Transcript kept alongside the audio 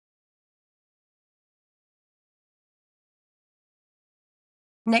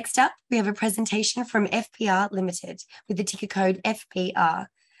Next up, we have a presentation from FBR Limited with the ticker code FBR,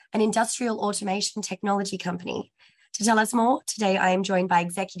 an industrial automation technology company. To tell us more, today I am joined by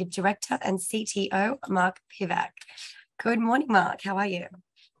Executive Director and CTO, Mark Pivac. Good morning, Mark. How are you?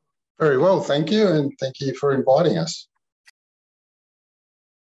 Very well, thank you, and thank you for inviting us.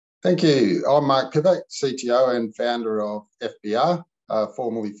 Thank you. I'm Mark Pivac, CTO and founder of FBR,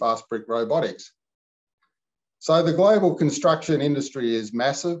 formerly Fast Brick Robotics. So the global construction industry is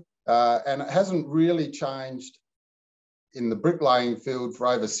massive, and it hasn't really changed in the bricklaying field for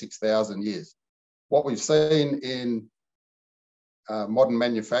over 6,000 years. What we've seen in modern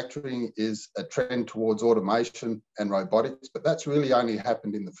manufacturing is a trend towards automation and robotics, but that's really only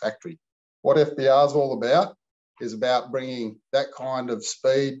happened in the factory. What FBR is all about is about bringing that kind of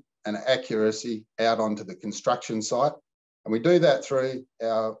speed and accuracy out onto the construction site. And we do that through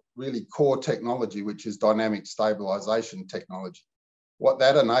our really core technology, which is Dynamic Stabilisation Technology. What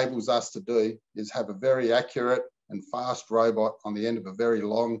that enables us to do is have a very accurate and fast robot on the end of a very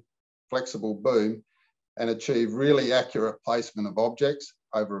long, flexible boom and achieve really accurate placement of objects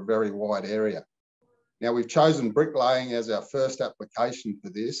over a very wide area. Now, we've chosen bricklaying as our first application for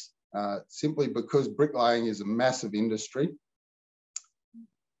this, simply because bricklaying is a massive industry.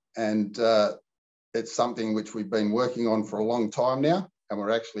 And it's something which we've been working on for a long time now, and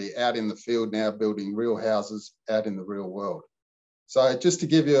we're actually out in the field now building real houses out in the real world. So just to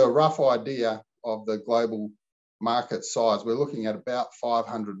give you a rough idea of the global market size, we're looking at about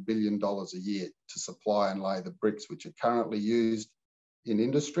 $500 billion a year to supply and lay the bricks which are currently used in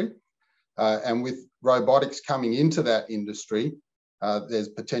industry. And with robotics coming into that industry, there's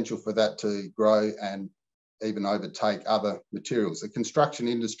potential for that to grow and even overtake other materials. The construction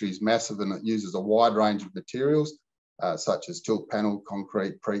industry is massive and it uses a wide range of materials, such as tilt panel,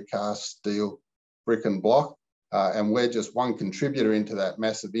 concrete, precast, steel, brick and block. And we're just one contributor into that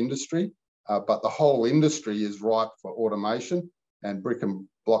massive industry, but the whole industry is ripe for automation, and brick and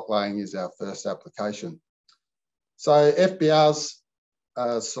block laying is our first application. So FBR's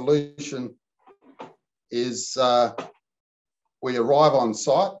solution is we arrive on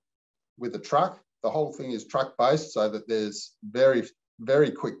site with a truck. The whole thing is truck-based so that there's very, very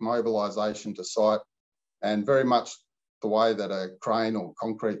quick mobilisation to site, and very much the way that a crane or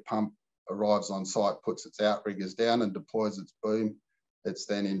concrete pump arrives on site, puts its outriggers down and deploys its boom, it's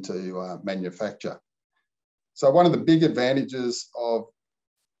then into manufacture. So one of the big advantages of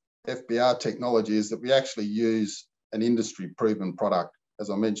FBR technology is that we actually use an industry-proven product. As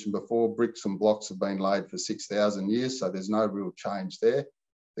I mentioned before, bricks and blocks have been laid for 6,000 years, so there's no real change there.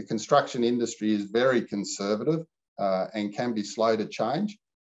 The construction industry is very conservative and can be slow to change,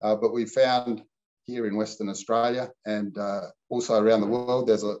 but we found here in Western Australia and also around the world,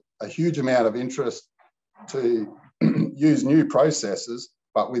 there's a huge amount of interest to use new processes,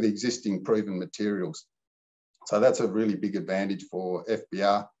 but with existing proven materials. So that's a really big advantage for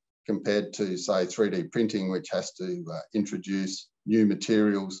FBR compared to, say, 3D printing, which has to introduce new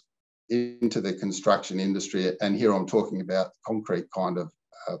materials into the construction industry. And here I'm talking about concrete kind of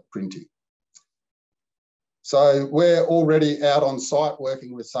printing. So we're already out on site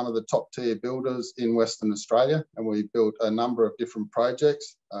working with some of the top tier builders in Western Australia, and we built a number of different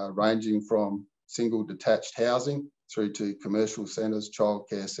projects ranging from single detached housing through to commercial centres,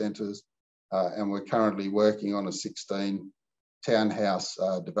 childcare centres, and we're currently working on a 16 townhouse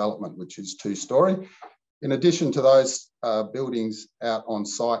development, which is 2-storey. In addition to those buildings out on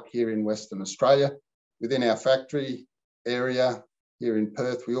site here in Western Australia, within our factory area here in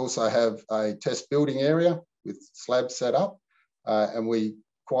Perth, we also have a test building area with slabs set up, and we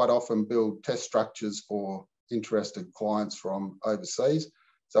quite often build test structures for interested clients from overseas.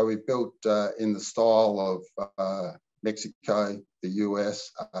 So we've built in the style of Mexico, the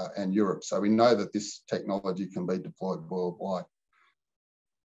US, and Europe. So we know that this technology can be deployed worldwide.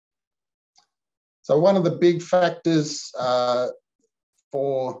 So one of the big factors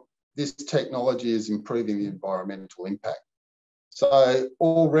for this technology is improving the environmental impact. So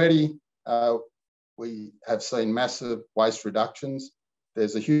already we have seen massive waste reductions.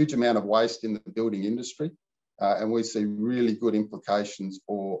 There's a huge amount of waste in the building industry, and we see really good implications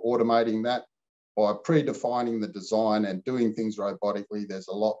for automating that. By predefining the design and doing things robotically, there's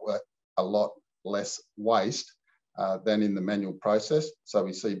a lot less waste than in the manual process. So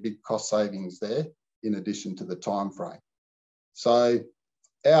we see big cost savings there in addition to the time frame. So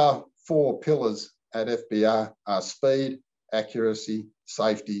our 4 pillars at FBR are speed, accuracy,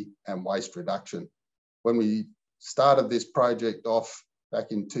 safety, and waste reduction. When we started this project off back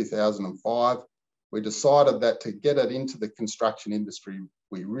in 2005, we decided that to get it into the construction industry,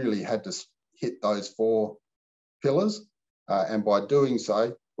 we really had to hit those 4 pillars. And by doing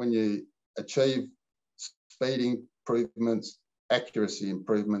so, when you achieve speed improvements, accuracy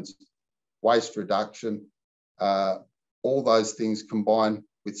improvements, waste reduction, all those things combine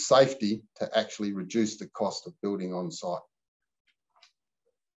with safety to actually reduce the cost of building on site.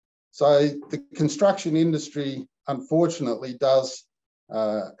 So the construction industry, unfortunately, does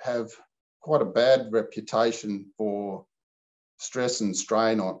have quite a bad reputation for stress and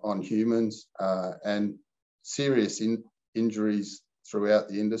strain on humans and serious injuries throughout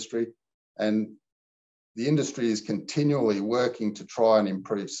the industry. And the industry is continually working to try and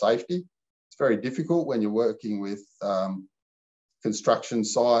improve safety. It's very difficult when you're working with construction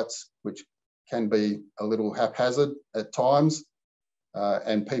sites, which can be a little haphazard at times,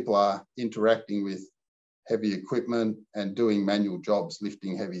 and people are interacting with heavy equipment and doing manual jobs,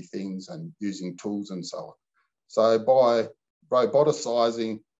 lifting heavy things and using tools and so on. So by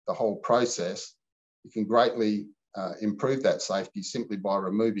roboticising the whole process, you can greatly improve that safety simply by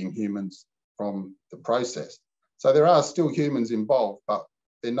removing humans from the process. So there are still humans involved, but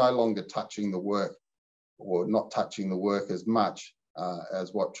they're no longer touching the work, or not touching the work as much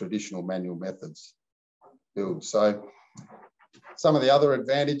as what traditional manual methods build. So some of the other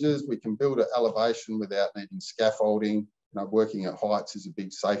advantages, we can build at elevation without needing scaffolding. Working at heights is a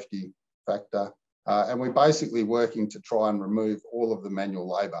big safety factor. And we're basically working to try and remove all of the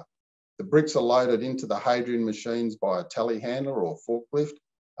manual labour. The bricks are loaded into the Hadrian machines by a telehandler or forklift.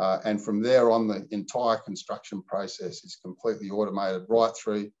 And from there on, the entire construction process is completely automated right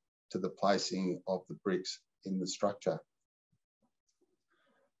through to the placing of the bricks in the structure.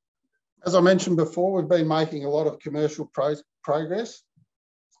 As I mentioned before, we've been making a lot of commercial progress.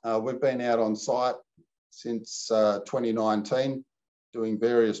 We've been out on site since 2019, doing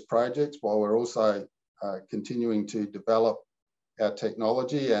various projects while we're also continuing to develop our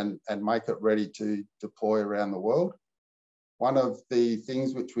technology and make it ready to deploy around the world. One of the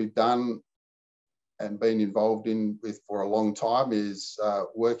things which we've done and been involved with for a long time is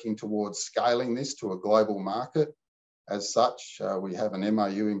working towards scaling this to a global market. As such, we have an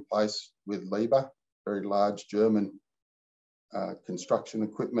MOU in place with Liebherr, very large German construction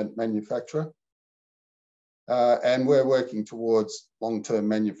equipment manufacturer. And we're working towards long-term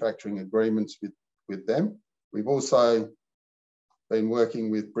manufacturing agreements with them. We've also been working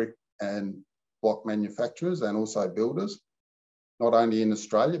with brick and block manufacturers and also builders, not only in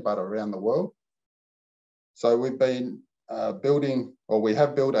Australia, but around the world. So we've been we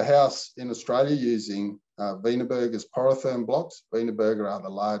have built a house in Australia using Wienerberger's Porotherm blocks. Wienerberger are the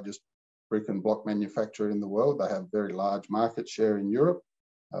largest brick and block manufacturer in the world. They have very large market share in Europe.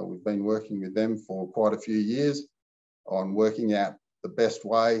 We've been working with them for quite a few years on working out the best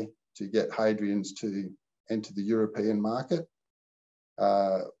way to get Hadrians to enter the European market.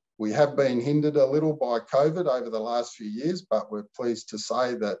 We have been hindered a little by COVID over the last few years, but we're pleased to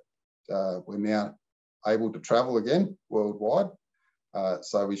say that we're now able to travel again worldwide.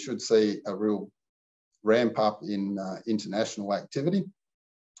 So we should see a real ramp up in international activity.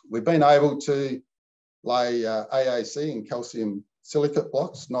 We've been able to lay AAC and calcium silicate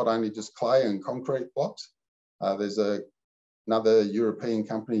blocks, not only just clay and concrete blocks. There's another European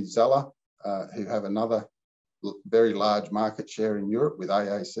company, Zeller, who have another very large market share in Europe with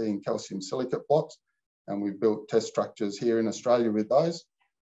AAC and calcium silicate blocks. And we've built test structures here in Australia with those.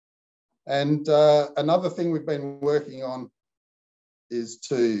 And another thing we've been working on is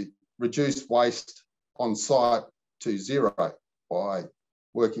to reduce waste on site to zero by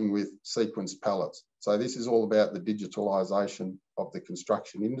working with sequence pallets. So this is all about the digitalisation of the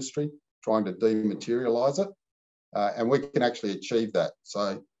construction industry, trying to dematerialise it. And we can actually achieve that.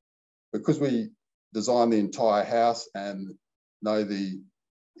 So because we design the entire house and know the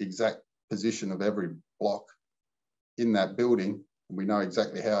exact position of every block in that building, we know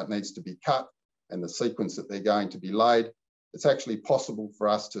exactly how it needs to be cut and the sequence that they're going to be laid, it's actually possible for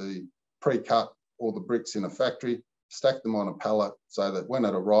us to pre-cut all the bricks in a factory, stack them on a pallet so that when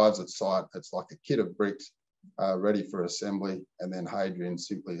it arrives at site, it's like a kit of bricks ready for assembly, and then Hadrian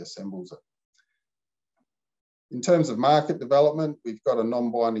simply assembles it. In terms of market development, we've got a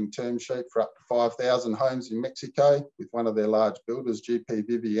non-binding term sheet for up to 5,000 homes in Mexico with one of their large builders, GP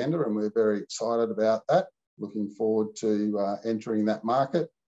Vivienda, and we're very excited about that. Looking forward to entering that market.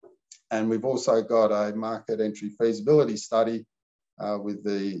 And we've also got a market entry feasibility study with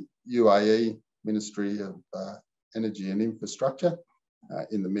the UAE Ministry of Energy and Infrastructure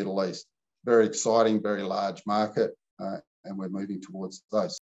in the Middle East. Very exciting, very large market, and we're moving towards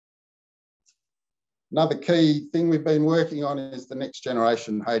those. Another key thing we've been working on is the next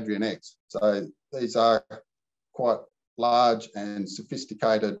generation Hadrian X. So these are quite large and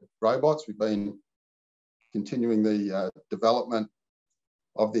sophisticated robots. We've been continuing the development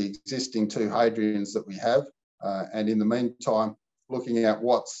of the existing 2 Hadrians that we have, and in the meantime, looking at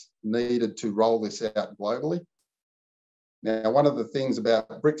what's needed to roll this out globally. Now, one of the things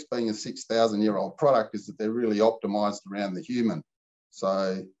about bricks being a 6,000-year-old product is that they're really optimised around the human.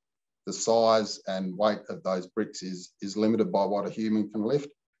 So the size and weight of those bricks is limited by what a human can lift.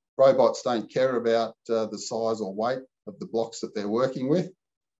 Robots don't care about the size or weight of the blocks that they're working with.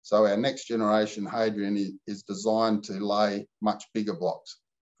 So our next generation Hadrian is designed to lay much bigger blocks.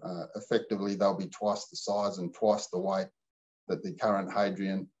 Effectively, they'll be twice the size and twice the weight that the current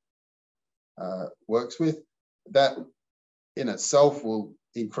Hadrian works with. That in itself will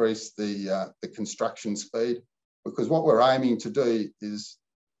increase the construction speed, because what we're aiming to do is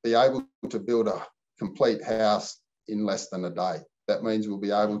be able to build a complete house in less than a day. That means we'll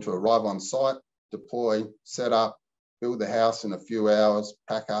be able to arrive on site, deploy, set up, build the house in a few hours,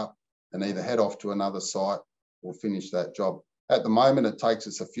 pack up, and either head off to another site or finish that job. At the moment, it takes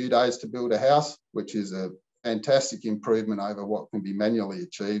us a few days to build a house, which is a fantastic improvement over what can be manually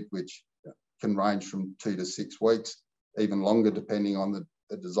achieved, which can range from 2 to 6 weeks, even longer, depending on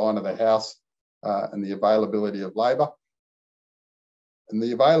the design of the house and the availability of labour. And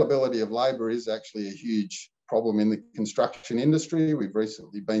the availability of labour is actually a huge problem in the construction industry. We've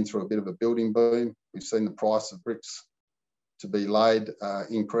recently been through a bit of a building boom. We've seen the price of bricks to be laid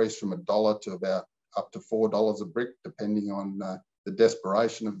increase from $1 to about up to $4 a brick, depending on the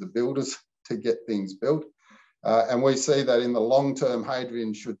desperation of the builders to get things built. And we see that in the long term,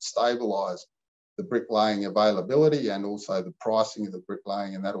 Hadrian should stabilise the bricklaying availability and also the pricing of the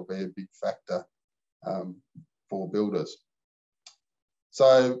bricklaying, and that'll be a big factor for builders.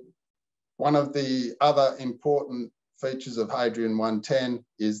 So one of the other important features of Hadrian 110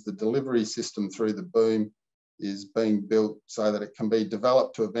 is the delivery system through the boom is being built so that it can be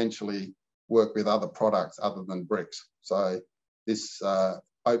developed to eventually work with other products other than bricks. So this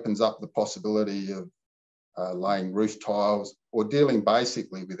opens up the possibility of laying roof tiles or dealing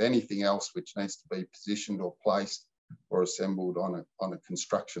basically with anything else which needs to be positioned or placed or assembled on a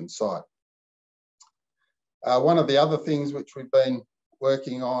construction site. One of the other things which we've been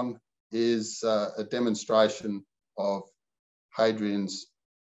working on is a demonstration of Hadrian's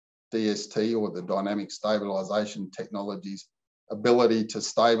DST, or the Dynamic Stabilisation Technology's ability to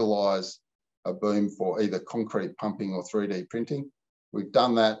stabilise a boom for either concrete pumping or 3D printing. We've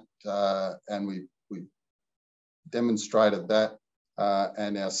done that and we've demonstrated that,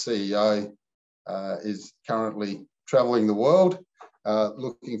 and our CEO is currently travelling the world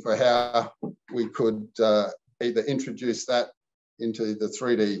looking for how we could either introduce that into the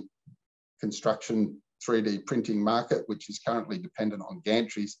 3D construction, 3D printing market, which is currently dependent on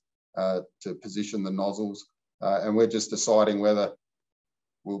gantries to position the nozzles. And we're just deciding whether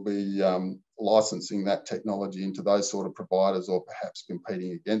we'll be licensing that technology into those sort of providers or perhaps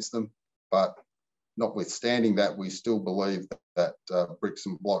competing against them. But notwithstanding that, we still believe that bricks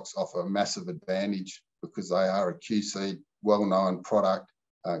and blocks offer a massive advantage because they are a QC, well-known product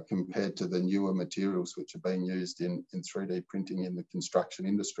compared to the newer materials which are being used in 3D printing in the construction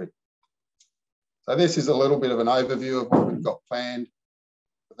industry. So this is a little bit of an overview of what we've got planned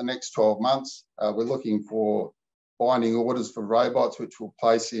for the next 12 months. We're looking for binding orders for robots, which we'll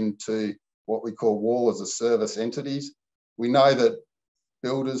place into what we call wall as a service entities. We know that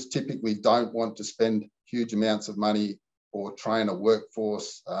builders typically don't want to spend huge amounts of money or train a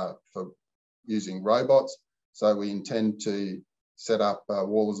workforce for using robots. So we intend to set up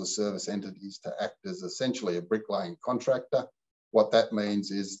wall as a service entities to act as essentially a bricklaying contractor. What that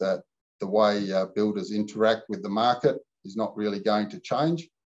means is that the way builders interact with the market is not really going to change.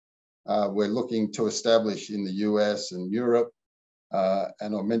 We're looking to establish in the US and Europe,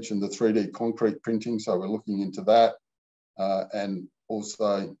 and I mentioned the 3D concrete printing, so we're looking into that. And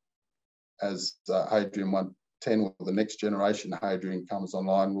also, as Hadrian 110 or the next generation Hadrian comes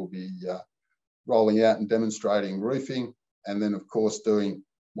online, we'll be rolling out and demonstrating roofing, and then of course doing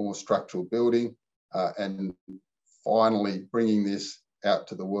more structural building, and finally bringing this out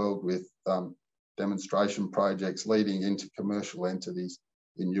to the world with demonstration projects leading into commercial entities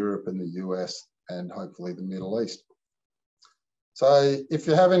in Europe and the US and hopefully the Middle East. So if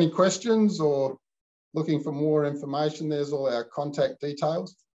you have any questions or looking for more information, there's all our contact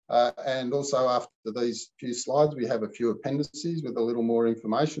details. And also after these few slides, we have a few appendices with a little more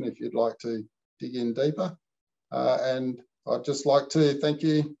information if you'd like to dig in deeper. And I'd just like to thank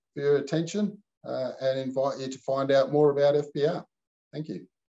you for your attention and invite you to find out more about FBR. Thank you.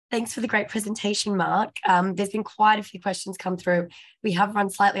 Thanks for the great presentation, Mark. There's been quite a few questions come through. We have run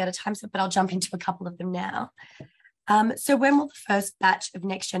slightly out of time, but I'll jump into a couple of them now. So when will the first batch of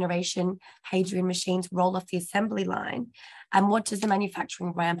next generation Hadrian machines roll off the assembly line? And what does the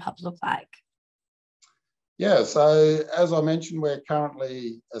manufacturing ramp up look like? Yeah, so as I mentioned, we're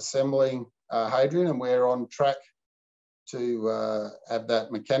currently assembling Hadrian, and we're on track to have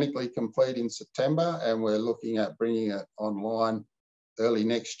that mechanically complete in September, and we're looking at bringing it online early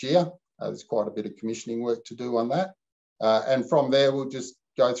next year. There's quite a bit of commissioning work to do on that. And from there, we'll just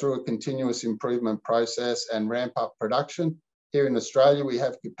go through a continuous improvement process and ramp up production. Here in Australia, we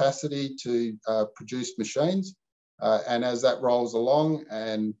have capacity to produce machines. And as that rolls along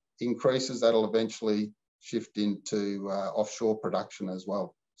and increases, that'll eventually shift into offshore production as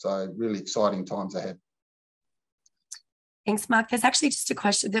well. So really exciting times ahead. Thanks, Mark. There's actually just a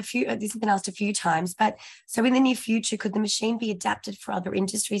question. This has been asked a few times, but so in the near future, could the machine be adapted for other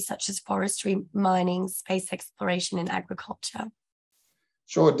industries such as forestry, mining, space exploration, and agriculture?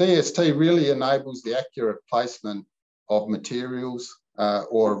 Sure. DST really enables the accurate placement of materials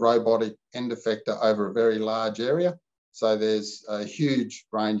or a robotic end effector over a very large area. So there's a huge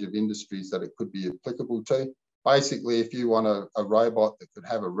range of industries that it could be applicable to. Basically, if you want a robot that could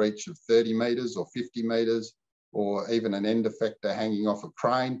have a reach of 30 metres or 50 metres, or even an end effector hanging off a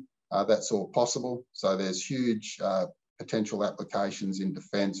crane, that's all possible. So there's huge potential applications in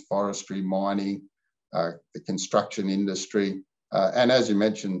defence, forestry, mining, the construction industry. And as you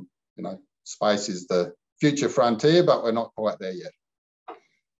mentioned, space is the future frontier, but we're not quite there yet.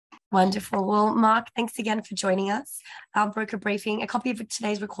 Wonderful. Well, Mark, thanks again for joining us. Our broker briefing, a copy of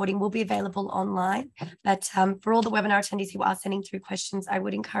today's recording will be available online. But for all the webinar attendees who are sending through questions, I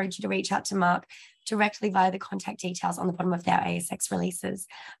would encourage you to reach out to Mark directly via the contact details on the bottom of their ASX releases.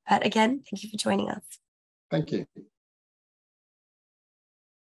 But again, thank you for joining us. Thank you.